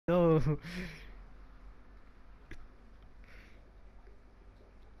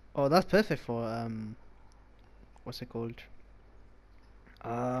Oh, that's perfect for what's it called?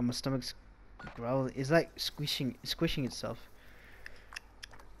 My stomach's growling. It's like squishing itself.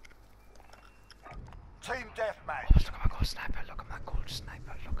 Team Oh, deathmatch. look at my gold sniper. Look at my gold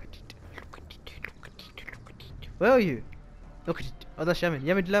sniper. Look at it. Look at it. Look at it. Look at it. Where are you? Look at it. Oh, that's Yamin.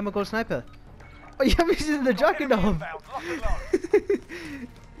 Yamin, did I have my gold sniper? Oh, Yamin's in the jacket Enemy now. inbound, lock and load.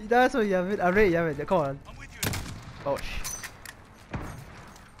 That's what Yamin. I'm ready, Yamin. Come on.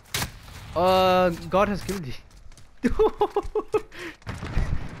 Oh, God has killed me.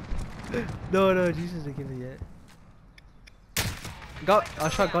 No, Jesus didn't kill me yet. I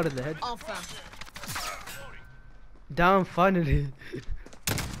shot God in the head. Enfin. Down finally.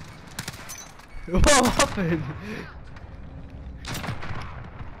 What happened?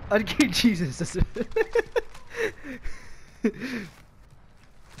 I killed Jesus. Enemy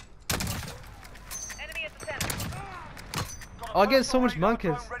at the center. I get so much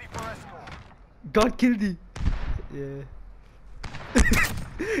monkeys. Ready for escort. God killed me. Yeah.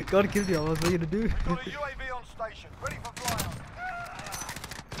 God killed me. What was I gonna do? Got a UAV on station, ready for flyout.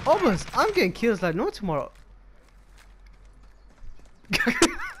 Almost. I'm getting kills like no tomorrow.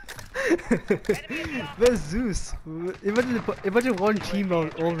 Where's Zeus? Imagine one team on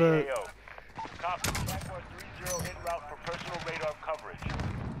all the. Copy. Jaguar 3-0 en route for personal radar coverage.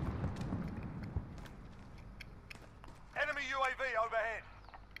 Enemy UAV overhead.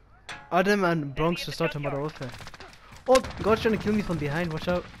 Adam and Bronx to start Modern Warfare. Oh, God's trying to kill me from behind. Watch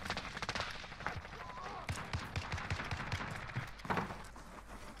out.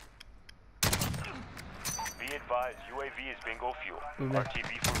 Be advised, UAV is bingo fuel. Okay. RTB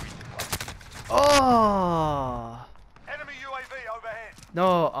for resupply. Oh Enemy UAV overhead.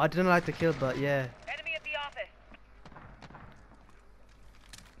 no, I didn't like the kill, but yeah. Enemy at the office.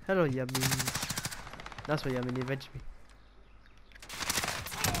 Hello, Yummy. That's why Yummy avenged me.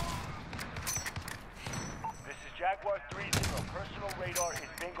 This is Jaguar 3-0. Personal radar is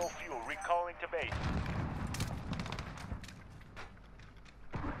bingo fuel. Recalling to base.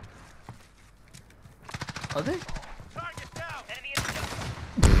 Are they? Target down. Enemy at the jungle.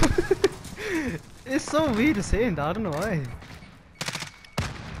 It's so weird to say that. I don't know why.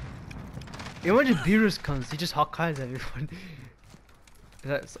 Imagine Beerus comes, he just Hawkeyes everyone.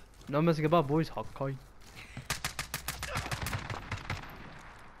 That's no messing about, boys. Hawkeye.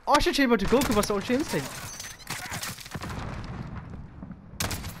 Oh, I should change to Goku, but Ultra Instinct.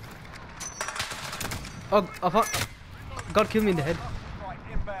 Oh, I thought God killed me in the head. Right,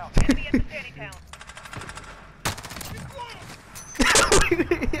 inbound. Enemy at the tanning town.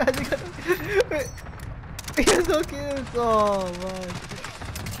 He has no kills. Oh man.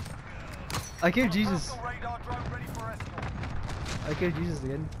 I killed Jesus. Hostile radar drone ready for escort. I killed Jesus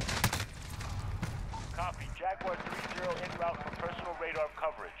again. Copy. Jaguar 3-0 en route for personal radar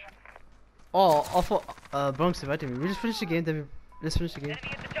coverage. Oh, I thought Bronx invited me. We just finished the game, then let's finish the game.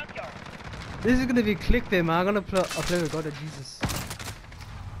 Enemy at the junkyard. This is gonna be clickbait, man. I'm gonna play with God and Jesus.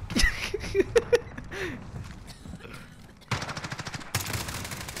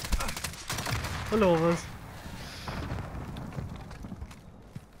 Hello, us.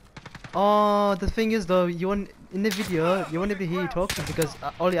 Oh, the thing is though, you want in the video, you won't even hear you talking because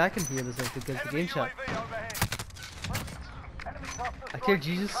only I can hear this because the Enemy game chat. UAV overhead. Enemy cluster I killed strike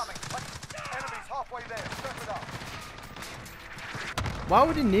Jesus. incoming. Enemies halfway there. Step it up. Why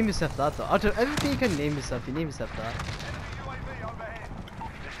would you name yourself that though? Out of everything you can name yourself, you name yourself that. Enemy UAV overhead.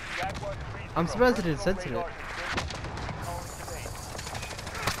 This is Jaguar 3-0. I'm surprised it didn't Personal censor radar it. is bingo fuel. Recalling to base.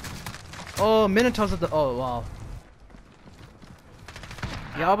 Oh, Minotaurs at the. Oh wow.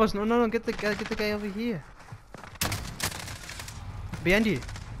 Yeah, Albus, no, get the guy over here. Behind you.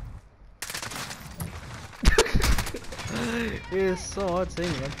 It is so hard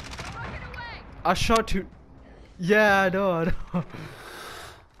saying, man. I shot two. Yeah, I know.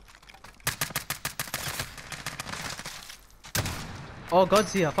 Oh,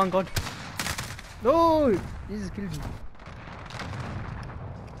 God's here. I found God. No! Jesus killed me.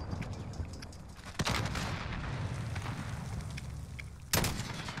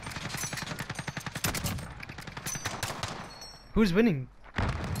 Who's winning?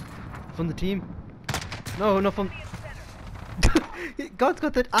 From the team? No, not from. God's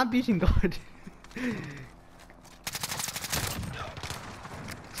got that. I'm beating God.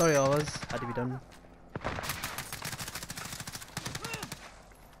 Sorry, I was. Had to be done.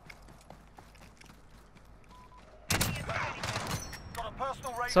 Got a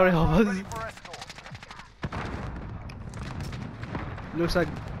personal radar Sorry, drone Albus. ready for escort. Looks like.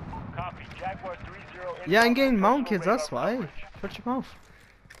 Copy. Jaguar 3-0 en Yeah, I'm route getting for mount personal kids. That's radar why. coverage. Shut your mouth.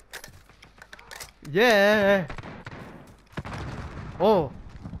 Yeah. Oh,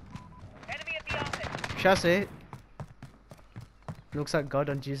 Enemy at the office. chassis. Looks like God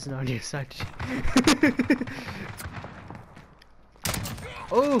and Jesus are on your side.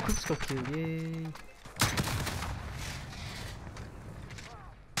 Oh, quick scope kill, yay.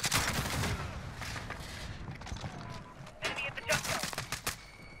 Enemy at the jump zone.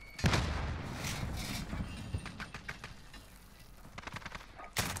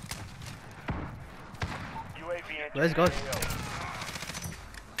 UAV entering Where's God? AO.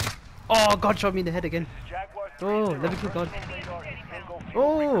 Oh, God shot me in the head again. Jaguar Oh, 3-0, let me kill God. personal radar is bingo fuel.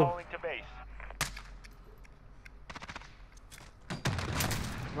 Oh. Recalling to base.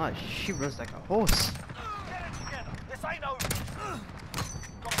 My she runs like a horse. Get it together. This ain't over.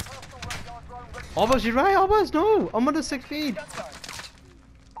 Got a personal radar drone ready. Almost, you're right, almost. No, I'm on the 6 feed. Jump zone.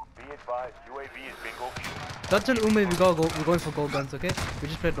 Be advised, UAV is bingo fuel. Don't tell Ume we gotta go. We're going for gold guns, okay? We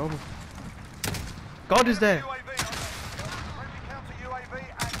just played normal. God is there. UAV on there. Friendly counter UAV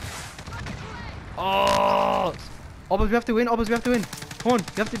active. Oh, Almost, we have to win. Almost, we have to win. Come on,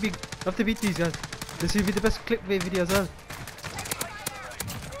 we have to beat these guys. This will be the best clickbait video as well.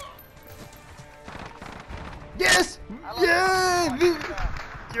 Yes! Yeah!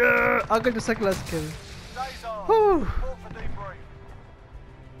 Yeah! I got the second last kill. Days on. Whew. Report for debrief.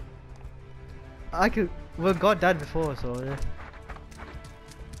 I could. Well, God died before, so yeah.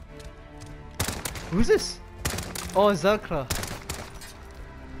 Who's this? Oh, Zakra.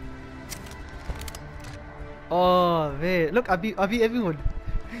 Oh, wait. Look, I beat everyone.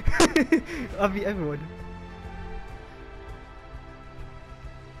 I beat everyone.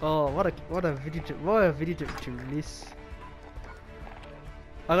 Oh, what a video to release.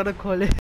 I gotta call it.